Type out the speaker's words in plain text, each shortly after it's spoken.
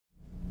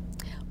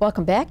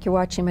Welcome back. You're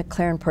watching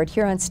McLaren Report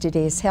here on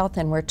Today's Health,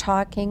 and we're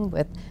talking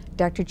with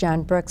Dr.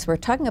 John Brooks. We're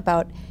talking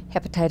about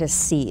hepatitis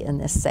C in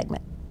this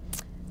segment.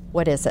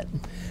 What is it?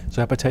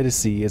 So hepatitis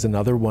C is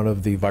another one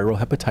of the viral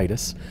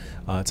hepatitis.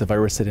 It's a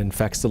virus that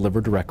infects the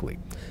liver directly.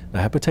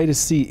 Now hepatitis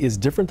C is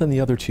different than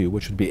the other two,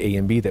 which would be A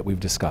and B that we've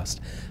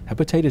discussed.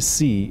 Hepatitis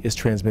C is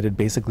transmitted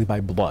basically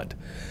by blood.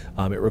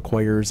 It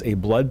requires a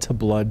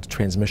blood-to-blood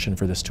transmission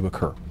for this to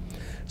occur.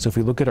 So if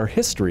we look at our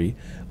history,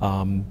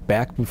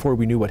 back before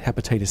we knew what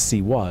hepatitis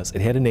C was,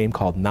 it had a name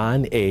called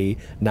non-A,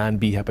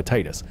 non-B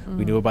hepatitis.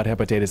 We knew about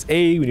hepatitis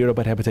A, we knew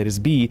about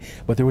hepatitis B,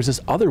 but there was this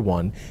other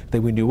one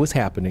that we knew was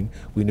happening,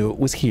 we knew it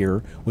was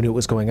here, we knew it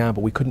was going on,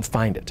 but we couldn't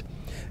find it.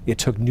 It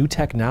took new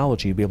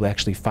technology to be able to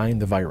actually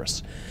find the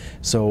virus.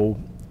 So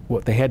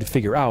what they had to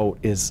figure out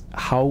is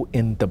how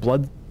in the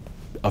blood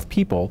of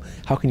people,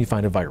 how can you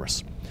find a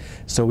virus?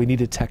 So we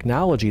needed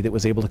technology that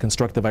was able to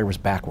construct the virus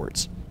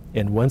backwards.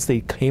 And once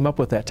they came up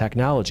with that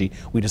technology,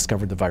 we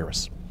discovered the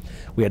virus.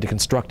 We had to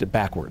construct it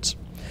backwards.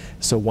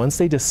 So once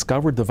they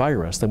discovered the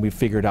virus, then we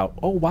figured out,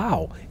 oh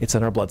wow, it's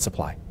in our blood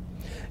supply.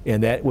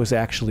 And that was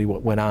actually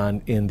what went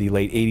on in the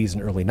late 80s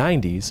and early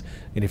 90s.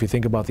 And if you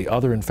think about the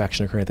other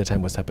infection occurring at the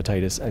time was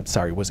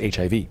was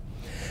HIV.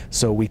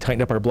 So we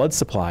tightened up our blood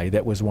supply.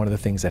 That was one of the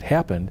things that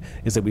happened,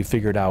 is that we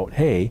figured out,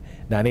 hey,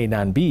 non-A,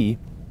 non-B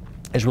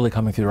is really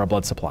coming through our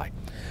blood supply.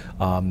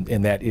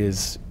 And that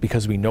is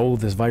because we know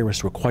this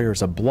virus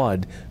requires a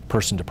blood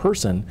person to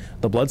person.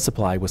 The blood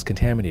supply was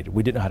contaminated.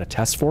 We didn't know how to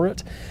test for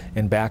it,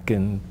 and back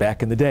in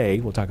the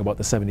day, we'll talk about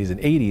the 70s and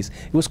 80s,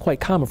 it was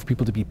quite common for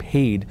people to be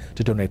paid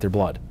to donate their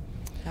blood.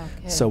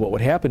 Okay. So what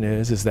would happen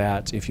is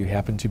that if you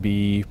happen to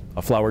be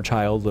a flower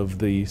child of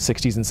the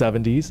 60s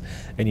and 70s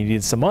and you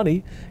needed some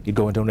money, you'd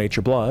go and donate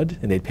your blood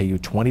and they'd pay you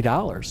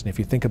 $20. And if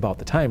you think about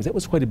the times, that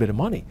was quite a bit of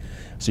money.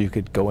 So you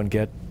could go and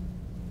get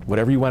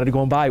whatever you wanted to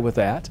go and buy with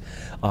that,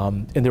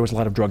 and there was a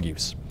lot of drug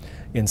use.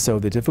 And so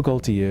the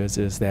difficulty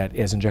is that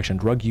as injection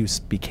drug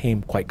use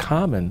became quite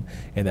common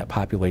in that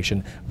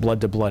population,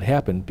 blood-to-blood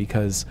happened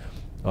because,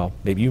 well,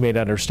 maybe you may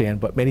not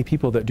understand, but many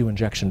people that do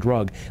injection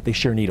drug, they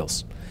share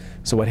needles.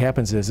 So what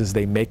happens is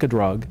they make a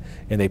drug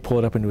and they pull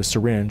it up into a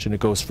syringe and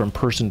it goes from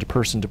person to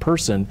person to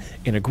person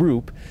in a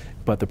group,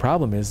 but the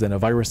problem is then a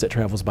virus that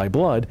travels by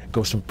blood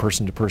goes from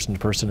person to person to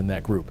person in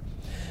that group.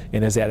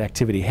 And as that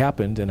activity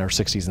happened in our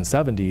 60s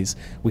and 70s,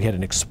 we had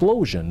an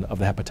explosion of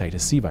the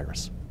hepatitis C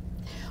virus.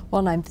 Well,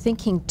 and I'm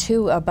thinking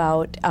too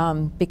about,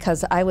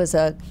 because I was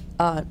a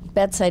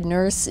bedside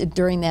nurse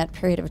during that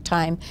period of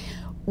time,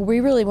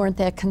 we really weren't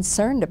that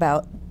concerned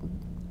about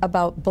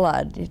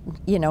blood,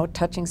 you know,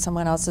 touching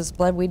someone else's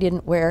blood. We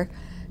didn't wear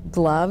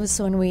gloves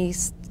when we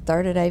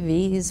started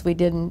IVs. We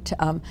didn't,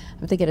 I'm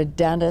thinking of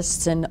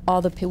dentists and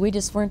all the people, we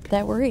just weren't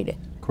that worried.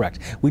 Correct.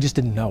 We just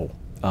didn't know.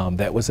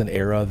 That was an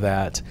era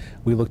that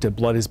we looked at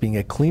blood as being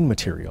a clean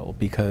material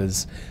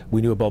because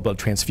we knew about blood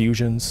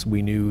transfusions.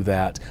 We knew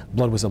that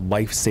blood was a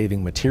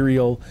life-saving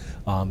material.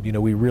 You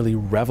know, we really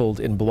reveled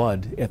in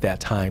blood at that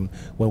time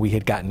when we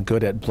had gotten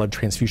good at blood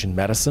transfusion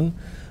medicine.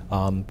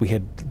 We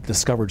had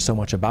discovered so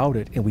much about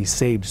it, and we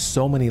saved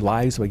so many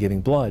lives by giving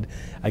blood.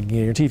 I can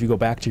guarantee if you go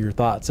back to your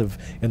thoughts of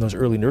in those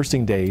early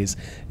nursing days,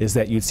 is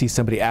that you'd see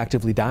somebody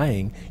actively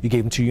dying, you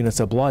gave them 2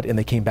 units of blood, and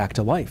they came back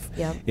to life.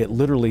 Yep. It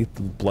literally,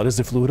 blood is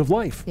the fluid of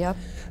life. Yep.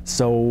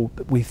 So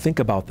we think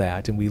about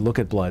that, and we look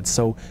at blood.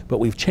 So, but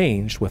we've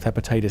changed with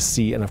hepatitis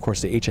C, and of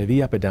course the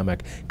HIV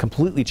epidemic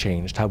completely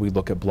changed how we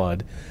look at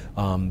blood,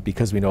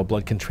 because we know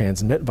blood can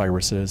transmit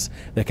viruses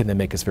that can then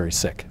make us very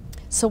sick.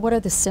 So what are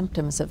the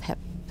symptoms of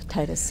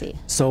hepatitis C?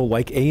 So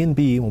like A and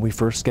B, when we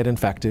first get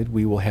infected,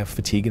 we will have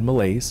fatigue and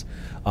malaise,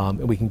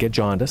 and we can get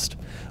jaundiced.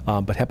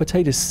 But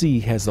hepatitis C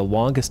has the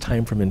longest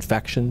time from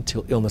infection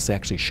till illness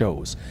actually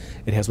shows.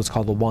 It has what's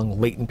called a long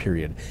latent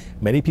period.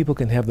 Many people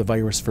can have the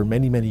virus for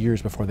many, many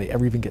years before they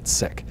ever even get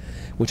sick,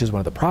 which is one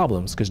of the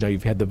problems, because now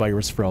you've had the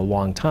virus for a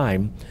long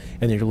time,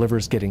 and your liver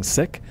is getting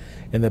sick,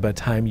 and then by the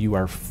time you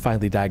are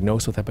finally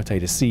diagnosed with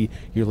hepatitis C,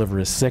 your liver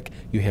is sick,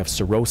 you have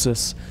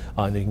cirrhosis,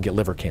 and you can get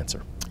liver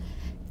cancer.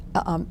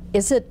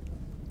 Is it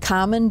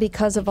common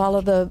because of all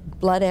of the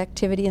blood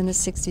activity in the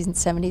 60s and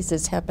 70s?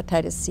 Is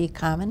hepatitis C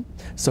common?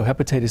 So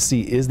hepatitis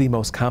C is the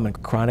most common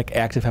chronic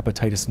active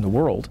hepatitis in the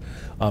world.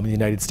 In the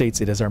United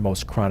States, it is our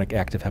most chronic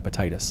active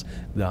hepatitis.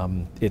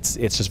 It's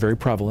just very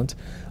prevalent.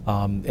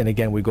 And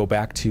again, we go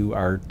back to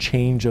our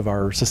change of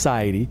our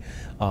society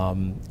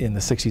in the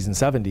 60s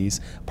and 70s,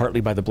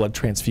 partly by the blood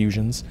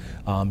transfusions,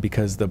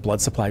 because the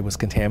blood supply was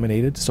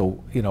contaminated.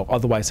 So, you know,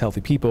 otherwise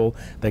healthy people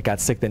that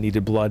got sick that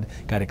needed blood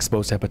got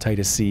exposed to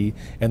hepatitis C,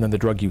 and then the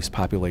drug use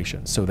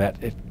population. So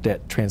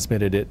that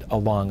transmitted it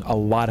along a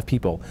lot of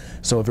people.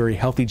 So a very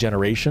healthy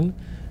generation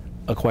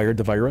acquired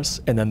the virus,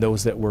 and then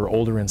those that were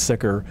older and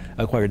sicker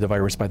acquired the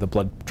virus by the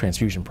blood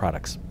transfusion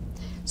products.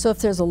 So if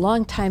there's a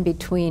long time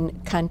between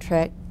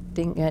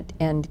contracting it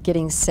and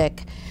getting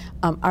sick,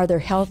 are there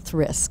health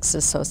risks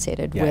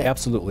associated Yeah, with?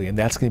 absolutely, and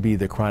that's going to be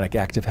the chronic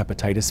active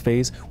hepatitis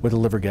phase where the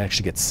liver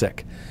actually gets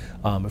sick.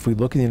 If we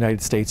look in the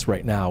United States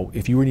right now,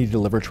 if you were needing a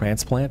liver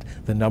transplant,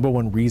 the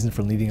 #1 reason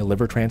for needing a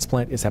liver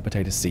transplant is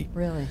hepatitis C.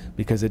 Really?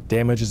 Because it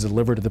damages the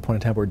liver to the point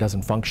in time where it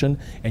doesn't function,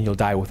 and you'll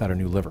die without a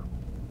new liver.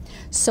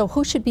 So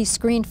who should be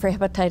screened for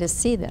hepatitis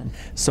C then?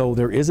 So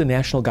there is a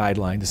national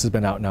guideline. This has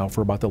been out now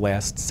for about the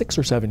last 6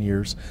 or 7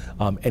 years.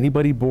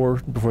 Anybody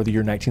born before the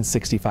year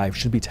 1965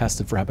 should be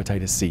tested for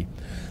hepatitis C.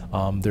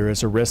 There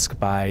is a risk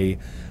by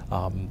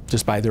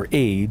just by their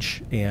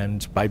age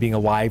and by being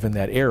alive in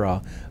that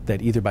era,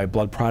 that either by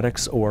blood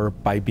products or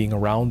by being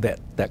around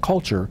that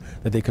culture,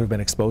 that they could have been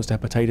exposed to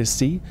hepatitis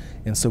C.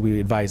 And so we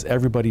advise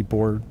everybody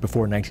born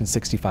before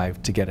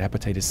 1965 to get a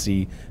hepatitis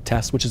C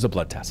test, which is a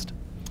blood test.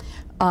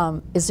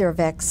 Is there a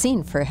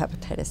vaccine for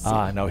hepatitis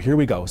C? Now here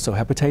we go. So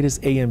hepatitis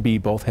A and B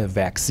both have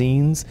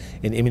vaccines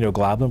and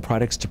immunoglobulin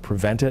products to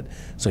prevent it.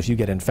 So if you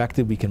get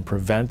infected, we can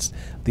prevent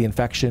the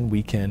infection.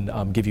 We can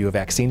give you a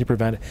vaccine to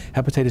prevent it.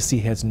 Hepatitis C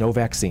has no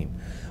vaccine.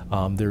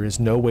 There is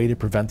no way to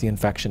prevent the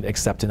infection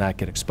except to not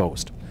get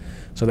exposed.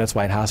 So that's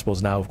why in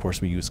hospitals now, of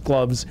course, we use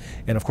gloves.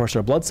 And of course,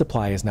 our blood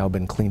supply has now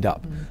been cleaned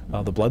up.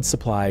 The blood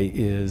supply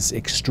is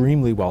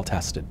extremely well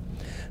tested.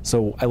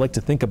 So I like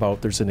to think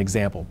about, there's an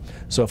example.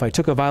 So if I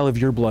took a vial of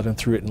your blood and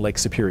threw it in Lake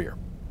Superior,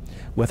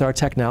 with our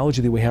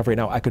technology that we have right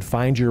now, I could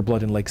find your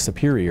blood in Lake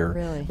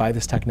Superior by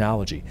this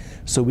technology.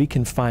 So we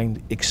can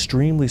find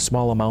extremely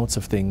small amounts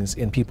of things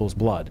in people's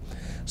blood.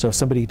 So if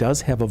somebody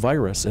does have a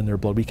virus in their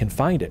blood, we can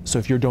find it. So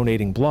if you're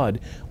donating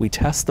blood, we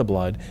test the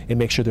blood and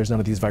make sure there's none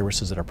of these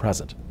viruses that are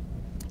present.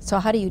 So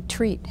how do you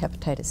treat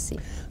hepatitis C?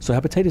 So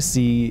hepatitis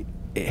C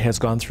has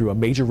gone through a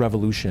major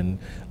revolution,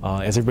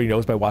 as everybody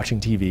knows by watching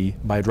TV,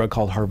 by a drug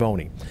called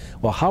Harvoni.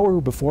 Well,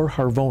 however, before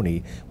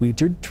Harvoni, we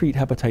did treat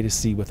hepatitis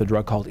C with a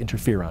drug called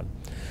interferon.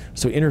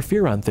 So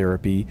interferon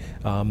therapy,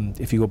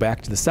 if you go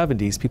back to the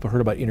 70s, people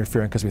heard about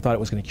interferon because we thought it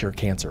was going to cure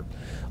cancer.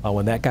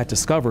 When that got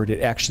discovered,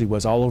 it actually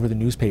was all over the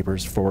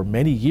newspapers for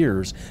many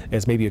years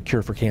as maybe a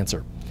cure for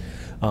cancer.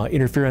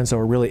 Interferons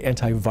are really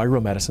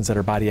antiviral medicines that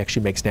our body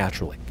actually makes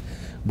naturally.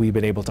 We've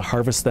been able to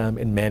harvest them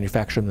and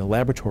manufacture them in the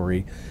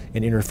laboratory,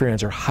 and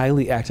interferons are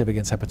highly active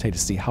against hepatitis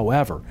C.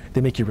 However,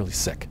 they make you really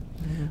sick.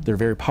 They're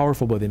very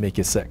powerful, but they make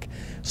you sick.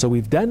 So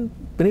we've then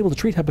been able to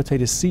treat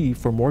hepatitis C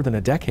for more than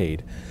a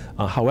decade.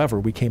 However,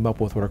 we came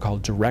up with what are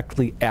called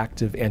directly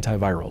active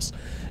antivirals,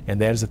 and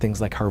that is the things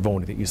like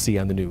Harvoni that you see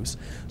on the news.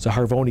 So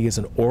Harvoni is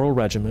an oral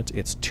regimen.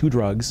 It's 2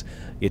 drugs.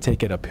 You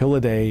take it a pill a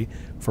day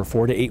for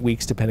 4 to 8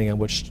 weeks, depending on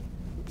which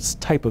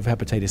type of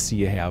hepatitis C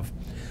you have,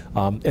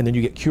 and then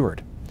you get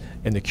cured.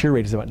 And the cure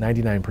rate is about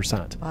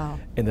 99%. Wow.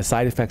 And the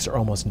side effects are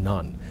almost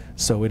none.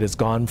 So it has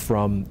gone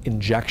from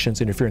injections,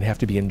 interferon have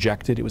to be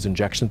injected, it was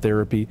injection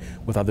therapy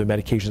with other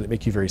medications that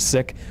make you very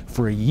sick,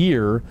 for a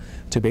year,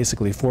 to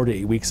basically 4 to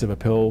 8 weeks of a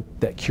pill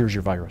that cures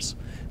your virus.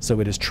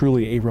 So it is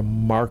truly a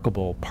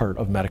remarkable part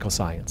of medical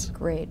science.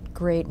 Great,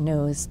 great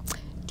news.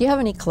 Do you have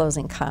any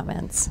closing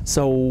comments?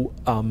 So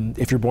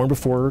if you're born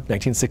before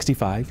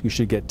 1965, you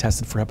should get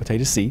tested for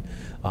hepatitis C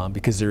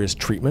because there is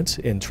treatment,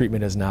 and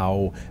treatment is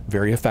now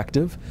very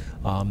effective.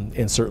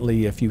 And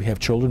certainly if you have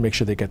children, make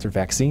sure they get their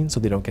vaccine so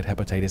they don't get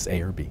hepatitis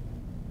A or B.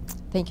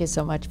 Thank you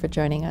so much for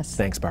joining us.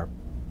 Thanks, Barb.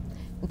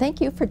 And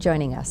thank you for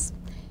joining us.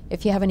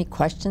 If you have any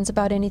questions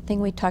about anything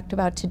we talked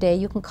about today,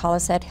 you can call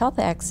us at Health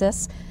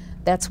Access.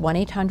 That's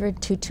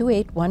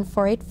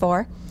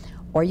 1-800-228-1484.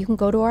 Or you can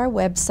go to our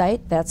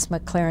website, that's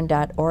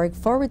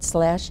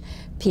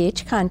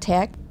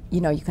mclaren.org/phcontact.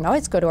 You know, you can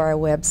always go to our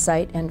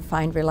website and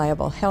find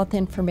reliable health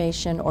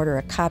information, order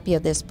a copy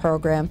of this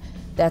program.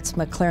 That's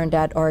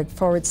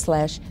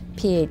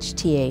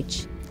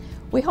mclaren.org/PHTH.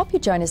 We hope you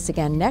join us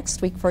again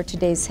next week for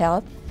Today's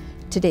Health.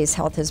 Today's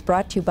Health is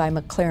brought to you by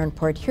McLaren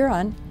Port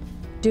Huron,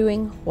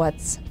 doing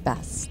what's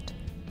best.